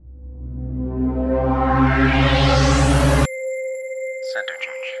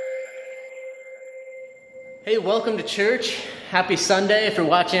Hey, welcome to church. Happy Sunday. If you're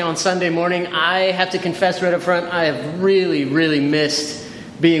watching on Sunday morning, I have to confess right up front, I have really missed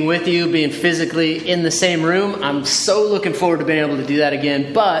being with you, being physically in the same room. I'm so looking forward to being able to do that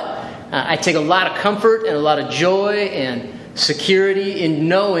again. But I take a lot of comfort and a lot of joy and security in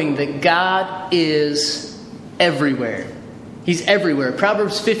knowing that God is everywhere. He's everywhere.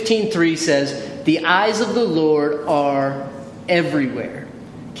 Proverbs 15:3 says, "The eyes of the Lord are everywhere,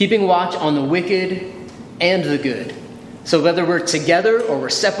 keeping watch on the wicked and the good." So whether we're together or we're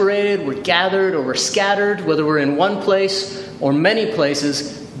separated, we're gathered or we're scattered, whether we're in one place or many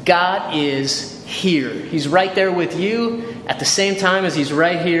places, God is here. He's right there with you at the same time as He's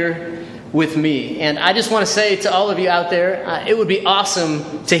right here with me. And I just want to say to all of you out there, it would be awesome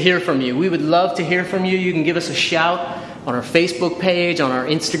to hear from you. We would love to hear from you. You can give us a shout on our Facebook page, on our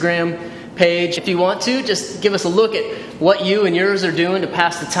Instagram page. If you want to, just give us a look at what you and yours are doing to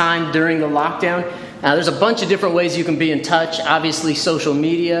pass the time during the lockdown. There's a bunch of different ways you can be in touch. Obviously, social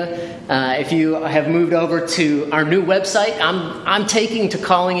media. If you have moved over to our new website, I'm taking to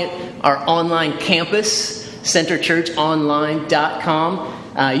calling it our online campus, centerchurchonline.com.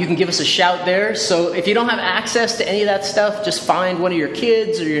 You can give us a shout there. So if you don't have access to any of that stuff, just find one of your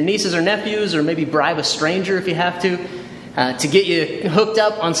kids or your nieces or nephews, or maybe bribe a stranger if you have to get you hooked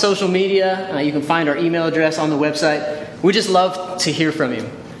up on social media. You can find our email address on the website. We just love to hear from you.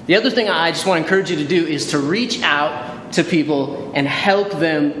 The other thing I just want to encourage you to do is to reach out to people and help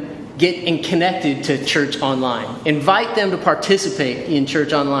them get connected to Church Online. Invite them to participate in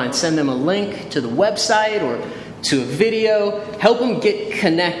Church Online. Send them a link to the website or to a video. Help them get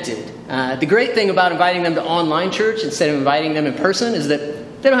connected. The great thing about inviting them to online church instead of inviting them in person is that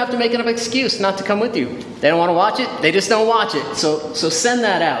they don't have to make an excuse not to come with you. They don't want to watch it. They just don't watch it. So send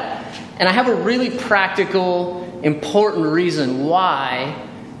that out. And I have a really practical, important reason why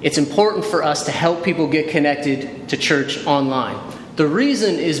it's important for us to help people get connected to church online. The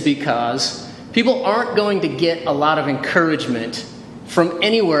reason is because people aren't going to get a lot of encouragement from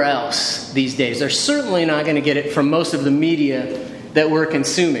anywhere else these days. They're certainly not going to get it from most of the media that we're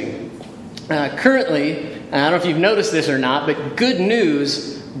consuming. Currently, I don't know if you've noticed this or not, but good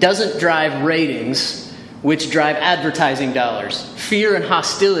news doesn't drive ratings, which drive advertising dollars. Fear and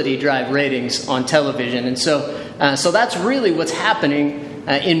hostility drive ratings on television. And so that's really what's happening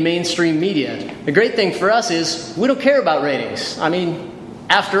in mainstream media. The great thing for us is we don't care about ratings. I mean,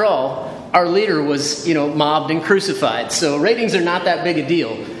 after all, our leader was, mobbed and crucified. So ratings are not that big a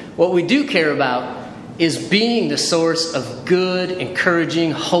deal. What we do care about is being the source of good,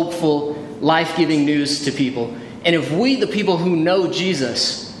 encouraging, hopeful, life-giving news to people. And if we, the people who know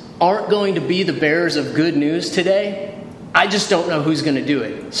Jesus, aren't going to be the bearers of good news today, I just don't know who's going to do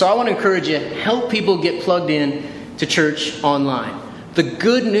it. So I want to encourage you, help people get plugged in to Church Online. The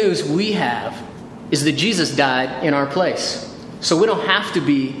good news we have is that Jesus died in our place. So we don't have to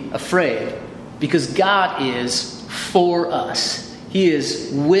be afraid because God is for us. He is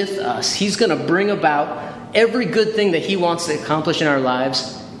with us. He's going to bring about every good thing that He wants to accomplish in our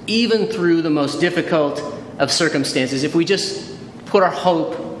lives, even through the most difficult of circumstances, if we just put our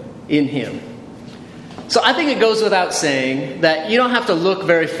hope in Him. So I think it goes without saying that you don't have to look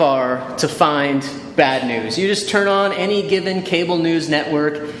very far to find bad news. You just turn on any given cable news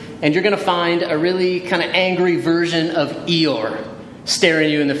network and you're going to find a really kind of angry version of Eeyore staring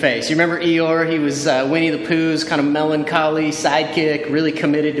you in the face. You remember Eeyore? He was Winnie the Pooh's kind of melancholy sidekick, really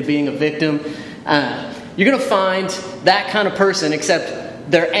committed to being a victim. You're going to find that kind of person, except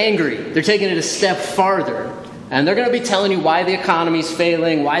they're angry. They're taking it a step farther. And they're going to be telling you why the economy's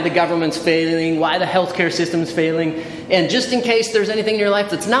failing, why the government's failing, why the healthcare system's failing. And just in case there's anything in your life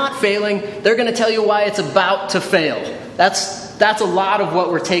that's not failing, they're going to tell you why it's about to fail. That's a lot of what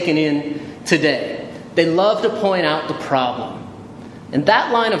we're taking in today. They love to point out the problem. And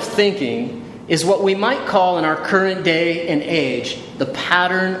that line of thinking is what we might call in our current day and age the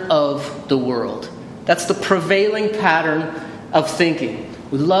pattern of the world. That's the prevailing pattern of thinking.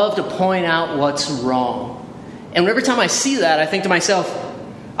 We love to point out what's wrong. And every time I see that, I think to myself,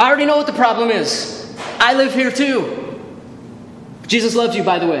 I already know what the problem is. I live here too. Jesus loves you,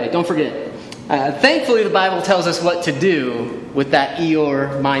 by the way. Don't forget. Thankfully, the Bible tells us what to do with that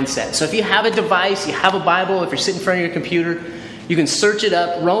Eeyore mindset. So if you have a device, you have a Bible, if you're sitting in front of your computer, you can search it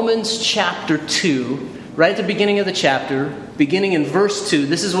up. Romans chapter 2, right at the beginning of the chapter, beginning in verse 2,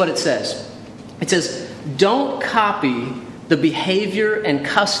 this is what it says. It says, "Don't copy the behavior and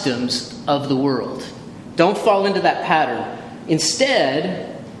customs of the world." Don't fall into that pattern.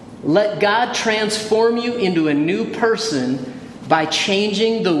 Instead, let God transform you into a new person by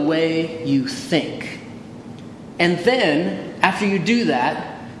changing the way you think. And then, after you do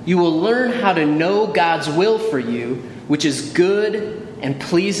that, You will learn how to know God's will for you, which is good and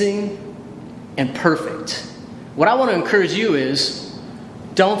pleasing and perfect. What I want to encourage you is,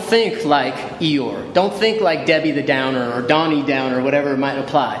 don't think like Eeyore. Don't think like Debbie the Downer or Donnie Downer, whatever might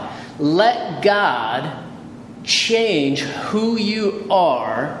apply. Let God change who you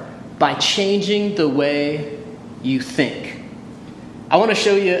are by changing the way you think. I want to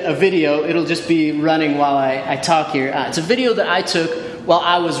show you a video. It'll just be running while I talk here. It's a video that I took while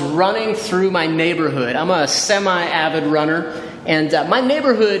I was running through my neighborhood. I'm a semi-avid runner, and my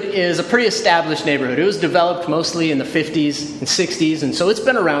neighborhood is a pretty established neighborhood. It was developed mostly in the 50s and 60s, and so it's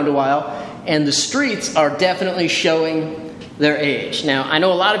been around a while, and the streets are definitely showing their age. Now, I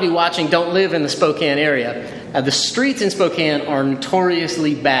know a lot of you watching don't live in the Spokane area. The streets in Spokane are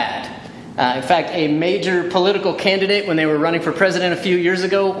notoriously bad. In fact, a major political candidate, when they were running for president a few years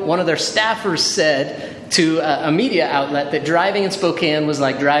ago, one of their staffers said to a media outlet that driving in Spokane was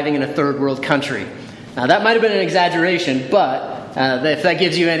like driving in a third world country. Now, that might have been an exaggeration, but if that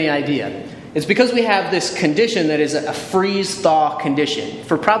gives you any idea. It's because we have this condition that is a freeze-thaw condition.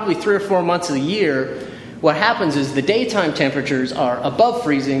 For probably 3 or 4 months of the year, what happens is the daytime temperatures are above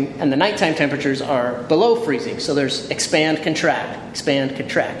freezing and the nighttime temperatures are below freezing. So there's expand, contract, expand,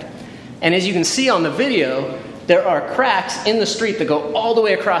 contract. And as you can see on the video, there are cracks in the street that go all the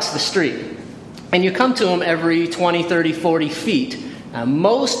way across the street. And you come to them every 20, 30, 40 feet.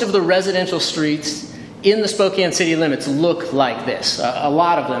 Most of the residential streets in the Spokane city limits look like this. A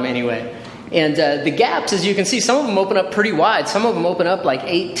lot of them anyway. And the gaps, as you can see, some of them open up pretty wide. Some of them open up like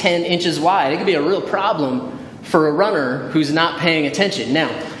 8, 10 inches wide. It can be a real problem for a runner who's not paying attention. Now,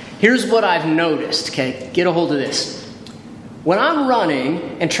 here's what I've noticed, okay? Get a hold of this. When I'm running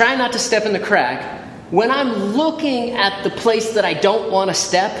and trying not to step in the crack, when I'm looking at the place that I don't want to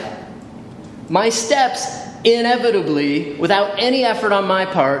step, my steps inevitably, without any effort on my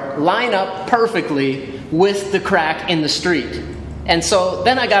part, line up perfectly with the crack in the street. And so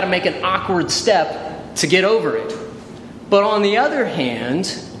then I got to make an awkward step to get over it. But on the other hand,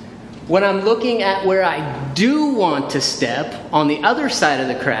 when I'm looking at where I do want to step on the other side of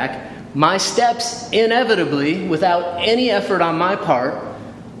the crack, my steps inevitably, without any effort on my part,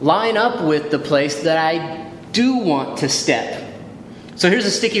 line up with the place that I do want to step. So here's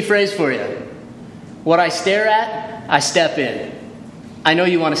a sticky phrase for you. What I stare at, I step in. I know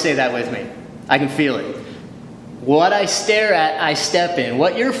you want to say that with me. I can feel it. What I stare at, I step in.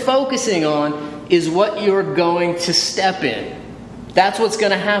 What you're focusing on is what you're going to step in. That's what's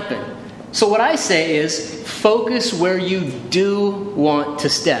going to happen. So what I say is, focus where you do want to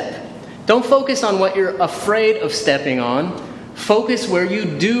step. Don't focus on what you're afraid of stepping on. Focus where you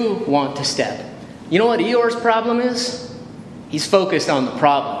do want to step. You know what Eeyore's problem is? He's focused on the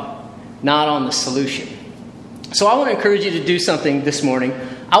problem, not on the solution. So I want to encourage you to do something this morning.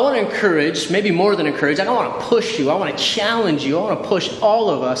 I want to encourage, maybe more than encourage, I want to push you. I want to challenge you. I want to push all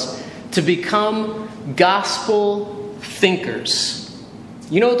of us to become gospel thinkers.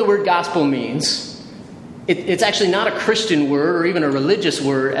 You know what the word gospel means? It's actually not a Christian word or even a religious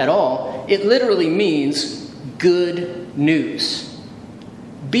word at all. It literally means good news.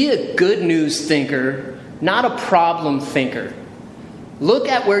 Be a good news thinker, not a problem thinker. Look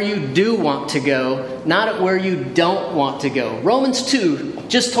at where you do want to go, not at where you don't want to go. Romans 2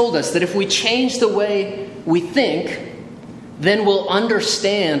 just told us that if we change the way we think, then we'll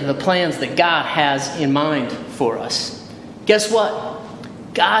understand the plans that God has in mind for us. Guess what?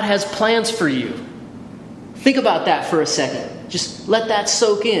 God has plans for you. Think about that for a second. Just let that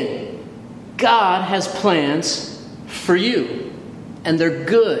soak in. God has plans for you, and they're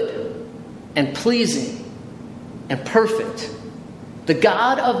good and pleasing and perfect. The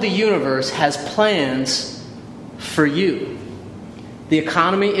God of the universe has plans for you. The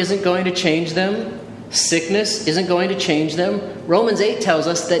economy isn't going to change them. Sickness isn't going to change them. Romans 8 tells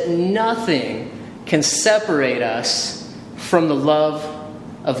us that nothing can separate us from the love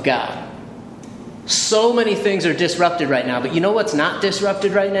of God. So many things are disrupted right now, but you know what's not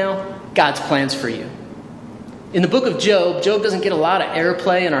disrupted right now? God's plans for you. In the book of Job, Job doesn't get a lot of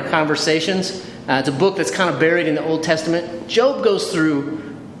airplay in our conversations. It's a book that's kind of buried in the Old Testament. Job goes through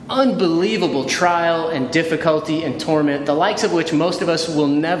unbelievable trial and difficulty and torment, the likes of which most of us will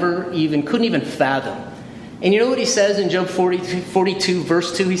couldn't even fathom. And you know what he says in Job 42,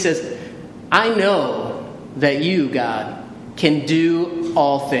 verse 2? He says, I know that you, God, can do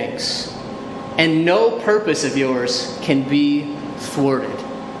all things, and no purpose of yours can be thwarted.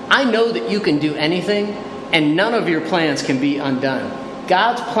 I know that you can do anything, and none of your plans can be undone.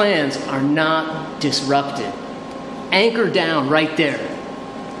 God's plans are not disrupted. Anchor down right there.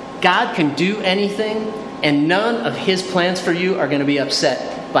 God can do anything, and none of his plans for you are going to be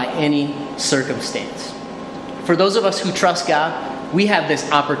upset by any circumstance. For those of us who trust God, we have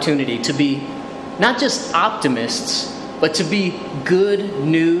this opportunity to be not just optimists, but to be good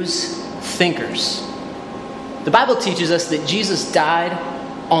news thinkers. The Bible teaches us that Jesus died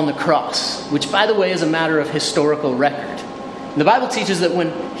on the cross, which, by the way, is a matter of historical record. And the Bible teaches that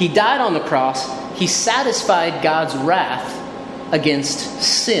when he died on the cross, he satisfied God's wrath against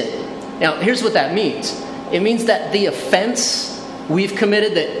sin. Now, here's what that means. It means that the offense we've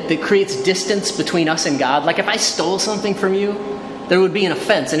committed that creates distance between us and God, like if I stole something from you, there would be an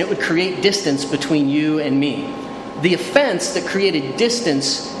offense, and it would create distance between you and me. The offense that created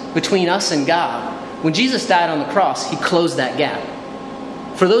distance between us and God, when Jesus died on the cross, he closed that gap.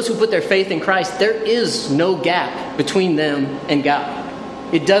 For those who put their faith in Christ, there is no gap between them and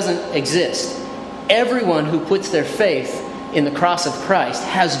God. It doesn't exist. Everyone who puts their faith in the cross of Christ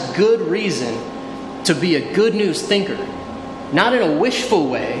has good reason to be a good news thinker. Not in a wishful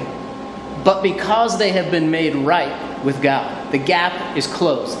way, but because they have been made right with God. The gap is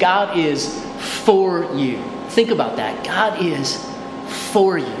closed. God is for you. Think about that. God is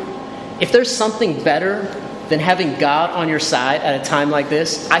for you. If there's something better than having God on your side at a time like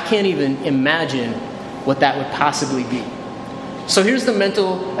this, I can't even imagine what that would possibly be. So here's the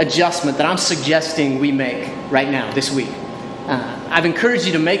mental adjustment that I'm suggesting we make right now, this week. I've encouraged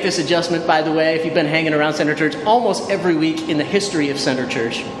you to make this adjustment, by the way, if you've been hanging around Center Church almost every week in the history of Center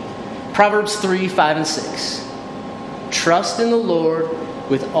Church. Proverbs 3, 5, and 6. Trust in the Lord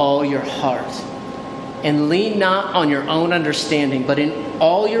with all your heart, and lean not on your own understanding, but in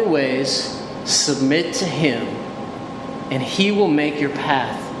all your ways submit to him, and he will make your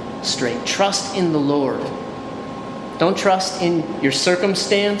path straight. Trust in the Lord. Don't trust in your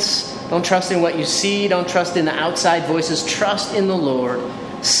circumstance. Don't trust in what you see. Don't trust in the outside voices. Trust in the Lord.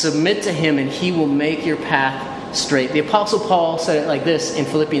 Submit to him, and he will make your path straight. The Apostle Paul said it like this in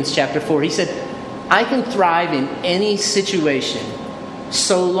Philippians chapter 4. He said, I can thrive in any situation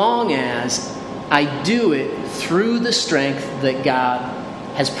so long as I do it through the strength that God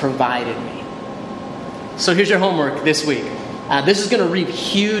has provided me. So here's your homework this week. This is going to reap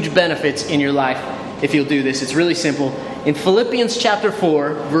huge benefits in your life if you'll do this. It's really simple. In Philippians chapter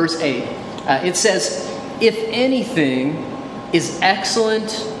 4, verse 8, it says, if anything is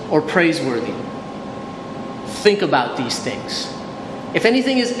excellent or praiseworthy, think about these things. If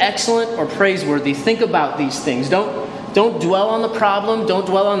anything is excellent or praiseworthy, think about these things. Don't dwell on the problem. Don't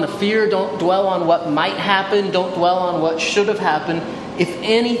dwell on the fear. Don't dwell on what might happen. Don't dwell on what should have happened. If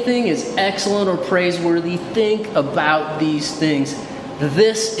anything is excellent or praiseworthy, think about these things.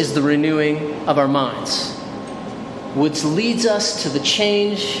 This is the renewing of our minds, which leads us to the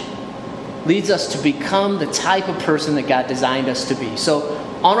change, leads us to become the type of person that God designed us to be. So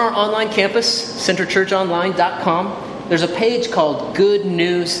on our online campus, centerchurchonline.com, there's a page called Good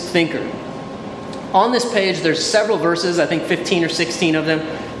News Thinker. On this page, there's several verses, I think 15 or 16 of them,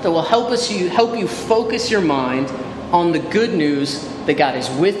 that will help you focus your mind on the good news that God is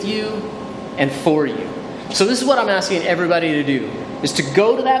with you and for you. So this is what I'm asking everybody to do, is to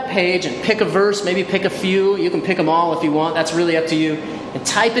go to that page and pick a verse, maybe pick a few. You can pick them all if you want. That's really up to you. And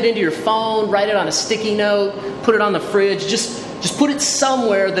type it into your phone, write it on a sticky note, put it on the fridge. Just put it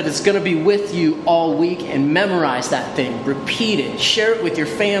somewhere that it's going to be with you all week, and memorize that thing. Repeat it. Share it with your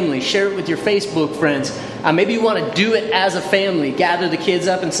family. Share it with your Facebook friends. Maybe you want to do it as a family. Gather the kids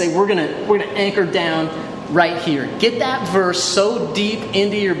up and say, we're gonna anchor down right here. Get that verse so deep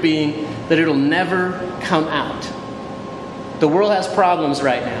into your being that it'll never come out. The world has problems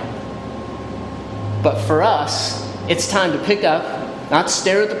right now. But for us, it's time to pick up, not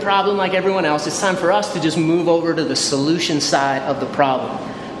stare at the problem like everyone else. It's time for us to just move over to the solution side of the problem.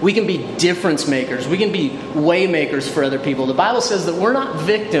 We can be difference makers. We can be way makers for other people. The Bible says that we're not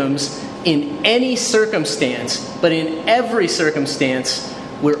victims in any circumstance, but in every circumstance,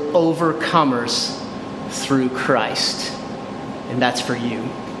 we're overcomers through Christ. And that's for you.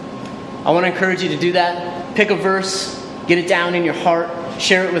 I want to encourage you to do that. Pick a verse. Get it down in your heart.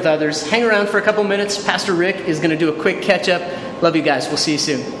 Share it with others. Hang around for a couple minutes. Pastor Rick is going to do a quick catch-up. Love you guys. We'll see you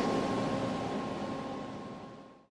soon.